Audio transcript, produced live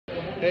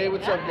Hey,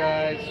 what's up,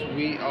 guys?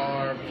 We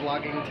are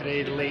vlogging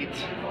today late.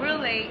 Real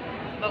late,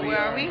 but where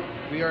are we?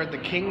 We are at the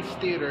King's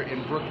Theater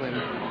in Brooklyn.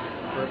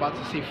 We're about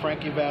to see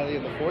Frankie Valli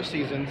and the Four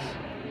Seasons.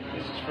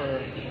 This is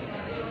for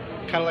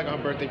kind of like our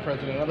birthday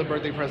present, another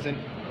birthday present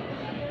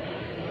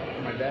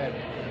for my dad.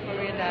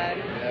 For your dad.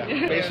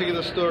 Yeah. Basically,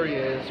 the story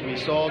is we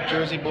saw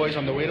Jersey Boys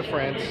on the way to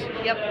France.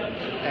 Yep.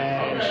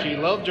 And she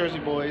loved Jersey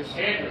Boys,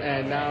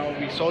 and now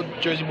we saw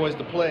Jersey Boys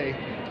the play.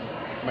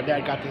 My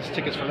dad got his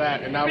tickets for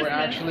that, and now we're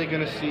actually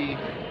gonna see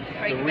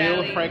the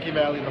real Frankie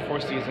Valli and the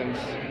Four Seasons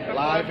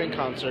live in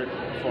concert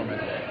performing.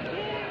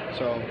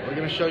 So we're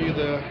gonna show you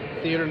the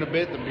theater in a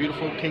bit, the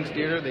beautiful King's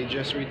Theater. They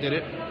just redid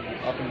it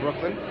up in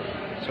Brooklyn.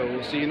 So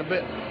we'll see you in a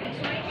bit.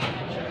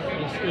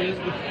 This is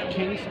the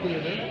King's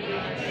Theater.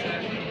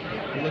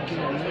 Looking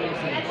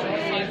amazing.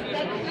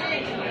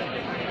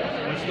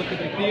 Let's look at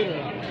the theater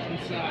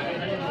inside.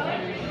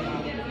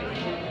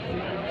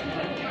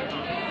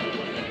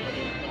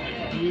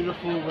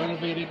 Beautiful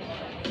renovated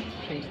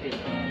King's Theater.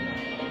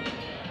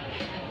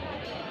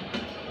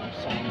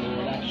 Sound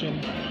in action.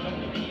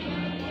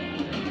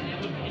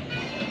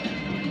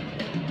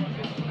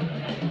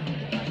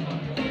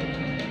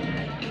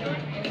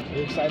 Are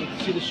you excited to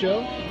see the show?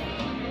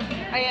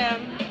 I am.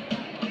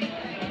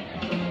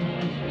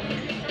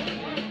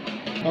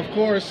 Of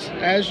course,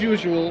 as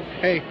usual,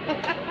 hey,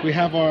 we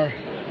have our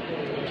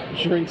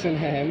drinks in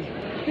hand.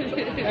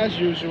 As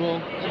usual,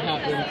 it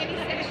happens.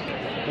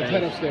 Let's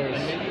head upstairs.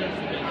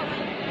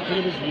 Look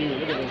at this view,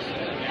 look at this.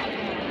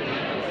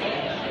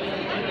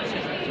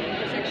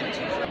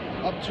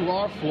 Up to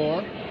our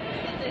floor.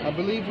 I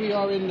believe we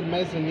are in the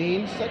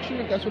mezzanine section,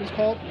 if that's what it's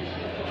called. I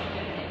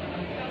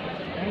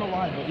don't know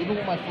why, but even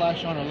with my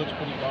flash on, it looks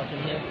pretty dark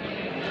in here.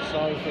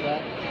 Sorry for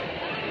that.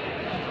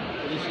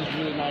 But this is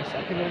really nice.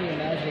 I can only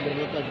imagine what it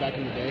looked like back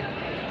in the day.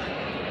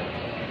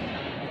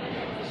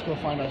 Let's go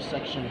find our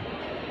section.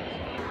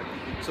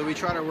 So we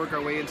tried to work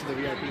our way into the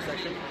VIP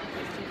section.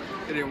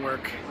 It didn't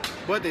work.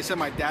 But they said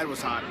my dad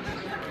was hot.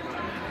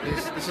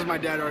 This is my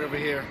dad right over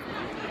here.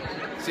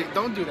 See,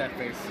 don't do that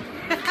face.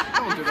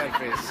 Don't do that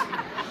face.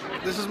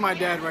 This is my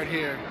dad right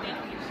here.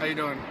 How you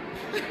doing?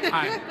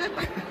 Hi.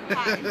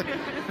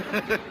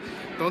 Hi.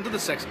 Don't do the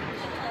sexy.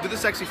 Do the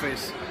sexy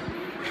face.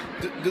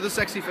 Do the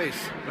sexy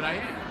face. But I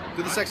am.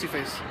 Do the sexy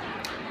face.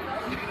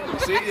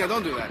 See? Yeah,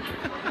 don't do that.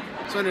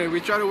 So anyway, we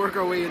tried to work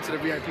our way into the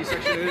VIP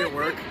section. It didn't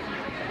work.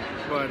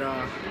 But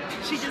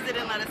she just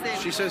didn't let us in.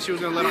 She said she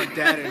was gonna let our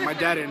dad in. My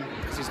dad in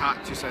because he's hot.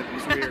 She said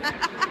it's weird.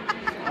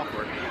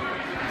 Awkward.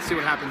 Let's see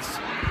what happens.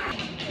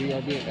 We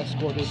are being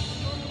escorted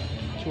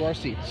to our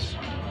seats.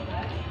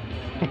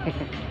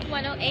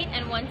 108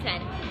 and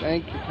 110.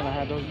 Thank you. Can I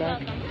have those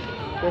back? Welcome.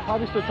 They're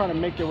probably still trying to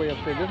make their way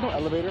upstairs. There's no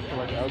elevator for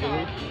like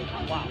elderly.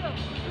 Wow.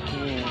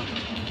 Yeah.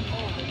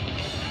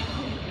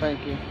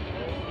 Thank you.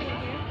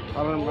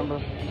 I don't remember.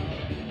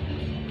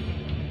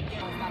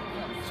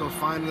 So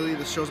finally,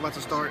 the show's about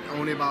to start.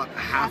 Only about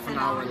half an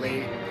hour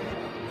late.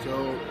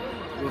 So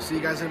we'll see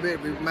you guys in a bit.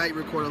 We might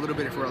record a little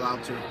bit if we're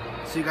allowed to.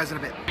 See you guys in a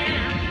bit.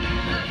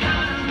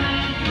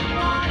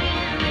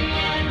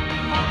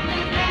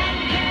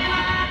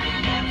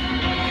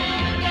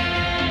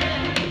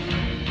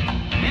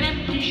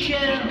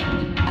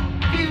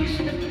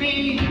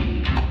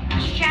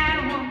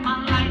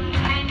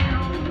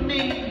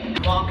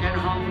 Walking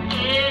home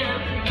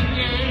every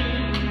day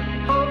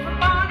over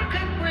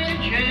Barnacle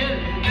Bridge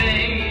every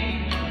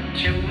day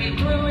till we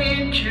grew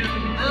into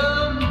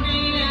the me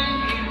and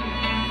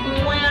you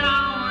went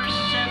our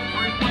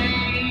separate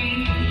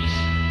ways.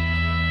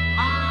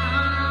 I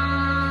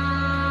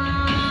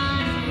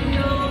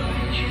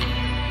adored you,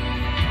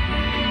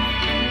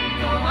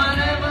 though I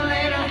never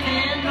laid a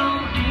hand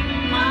on you.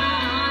 My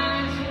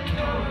eyes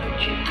adored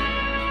you,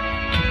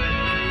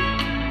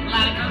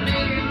 like a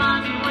million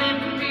miles away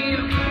from me. You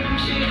couldn't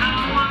see how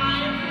I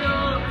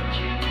adored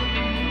you.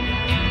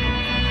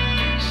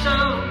 So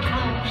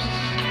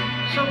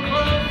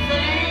close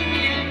and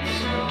yet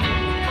so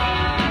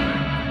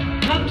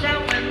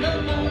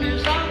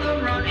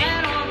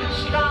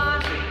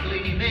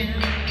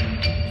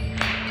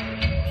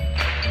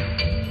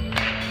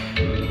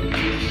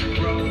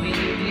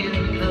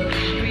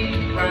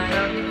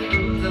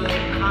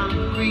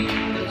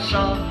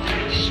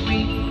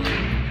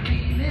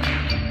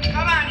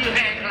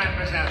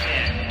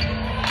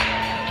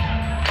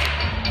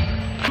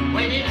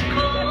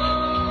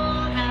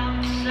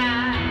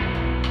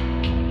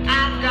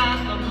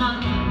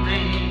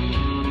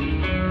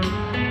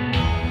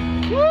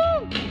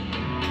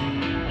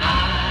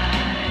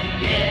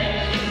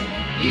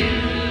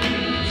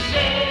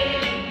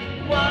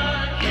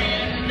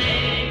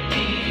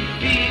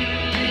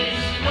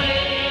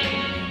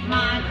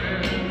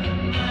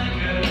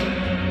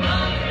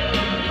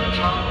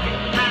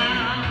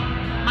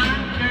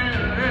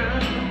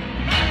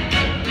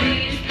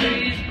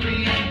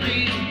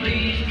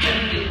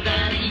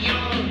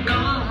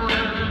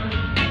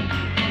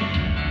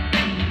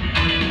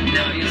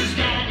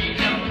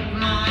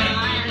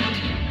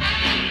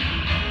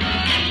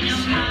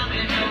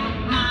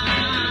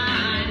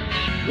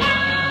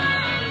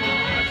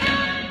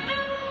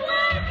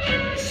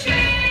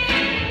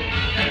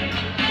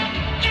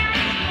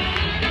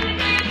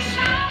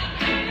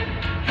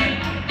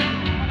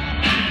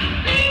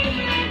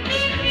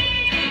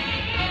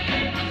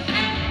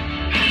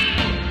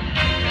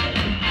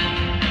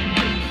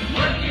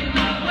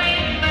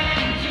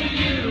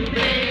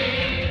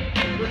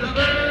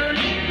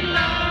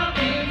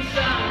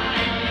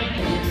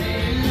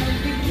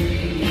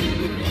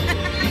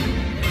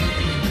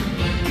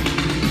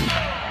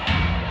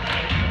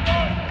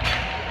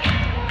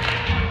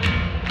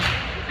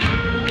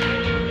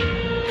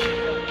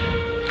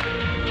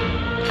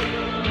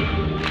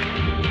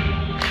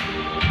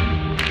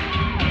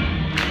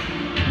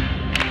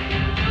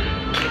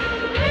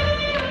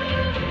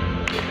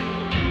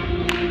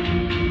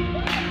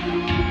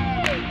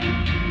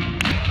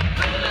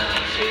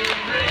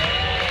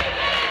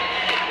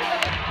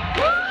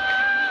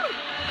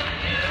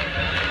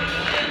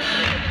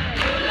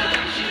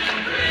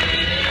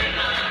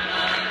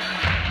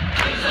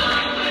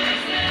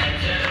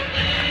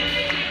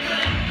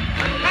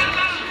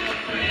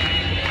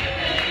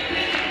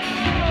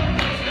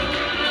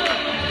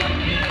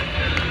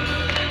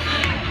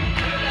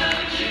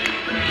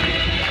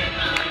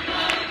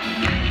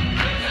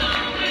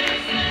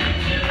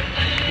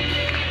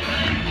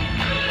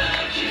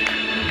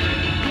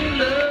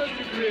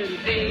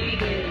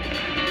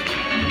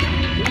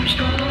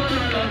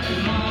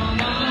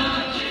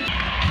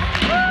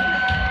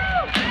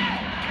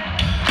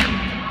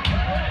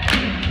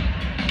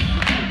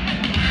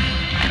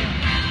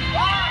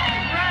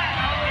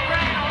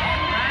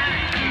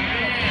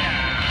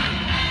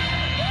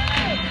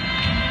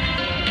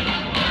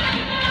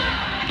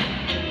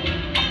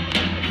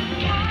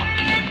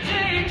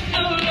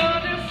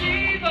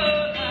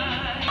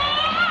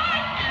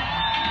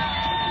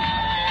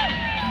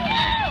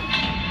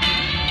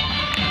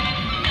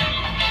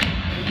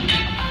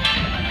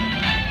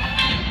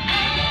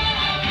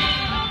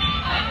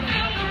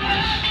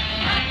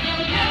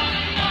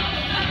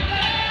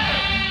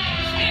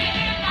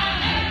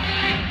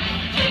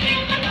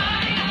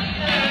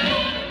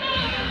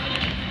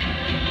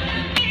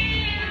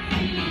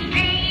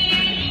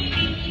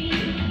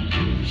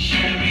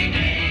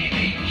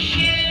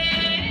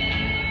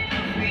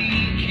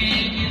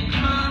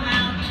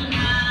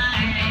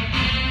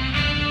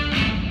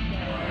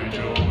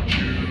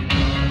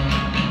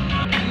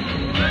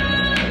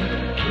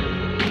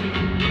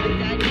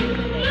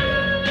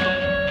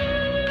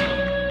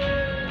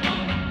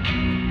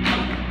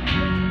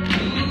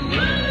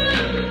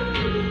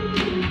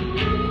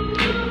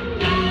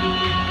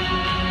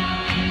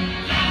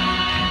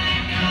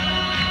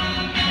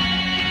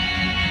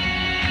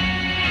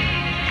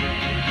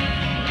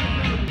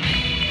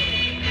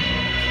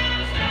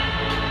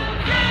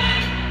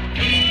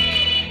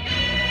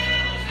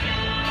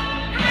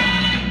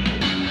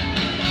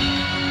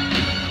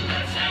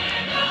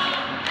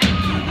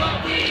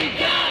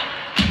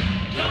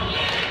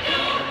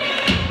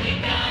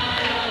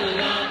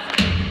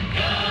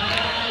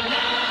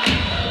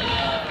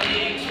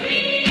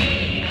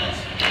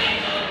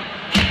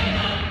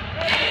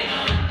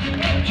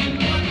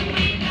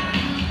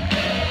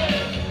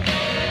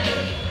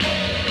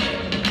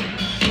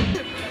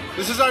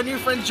our new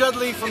friend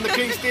Judley from the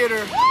King's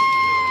Theater.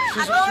 She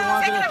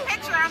wanted taking a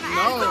picture on the she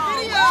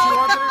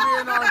wanted to be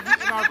in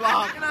our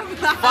vlog.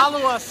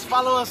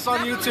 Follow us on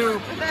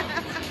YouTube.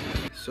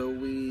 So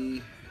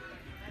we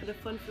had a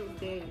fun-filled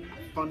day.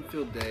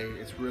 Fun-filled day.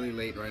 It's really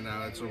late right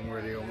now. It's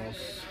already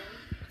almost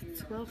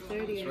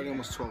 12:30. It's already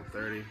almost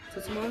 12:30.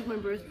 So tomorrow's my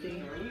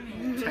birthday.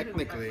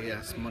 Technically,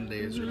 yes,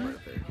 Monday is your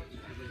birthday.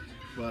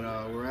 But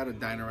we're at a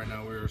diner right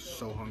now. We're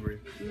so hungry.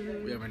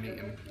 We haven't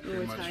eaten.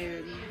 We're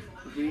tired.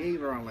 We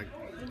ate around like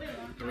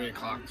 3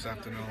 o'clock this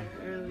afternoon.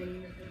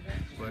 Early.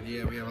 But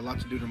yeah, we have a lot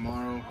to do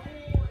tomorrow.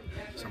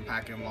 Some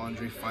packing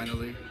laundry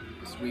finally.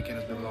 This weekend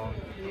has been long.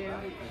 Yeah.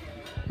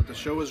 But the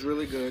show was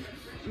really good.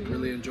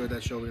 Really enjoyed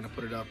that show. We're gonna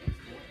put it up.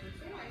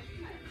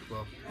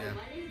 Well, yeah,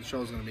 the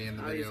show's gonna be in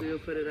the video. Obviously, we'll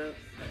put it up.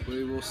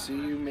 We will see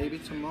you maybe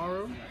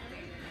tomorrow.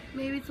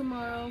 Maybe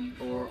tomorrow.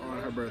 Or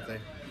on her birthday.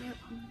 Yep.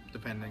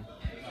 Depending.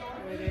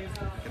 Alright,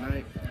 guys. Good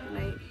night. Good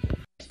night.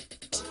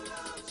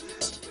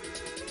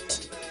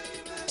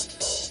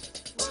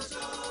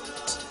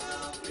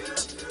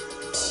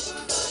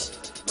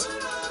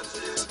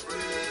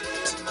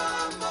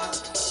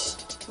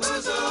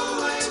 Who's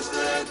always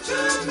there to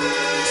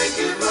make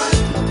it right?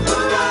 Who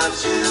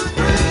loves you,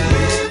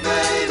 pretty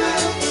baby?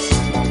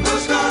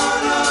 Who's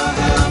gonna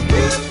help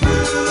you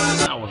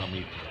through? Now what I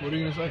mean. What are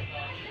you gonna say?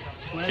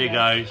 Hey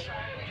guys.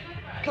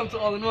 Come to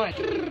all in one.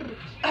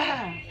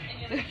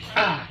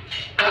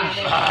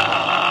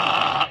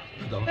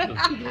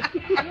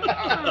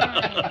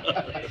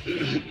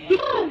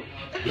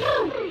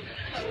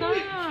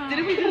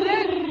 Didn't we do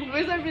that?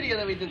 Where's our video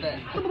that we did that?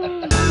 Who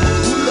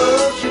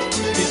loves you?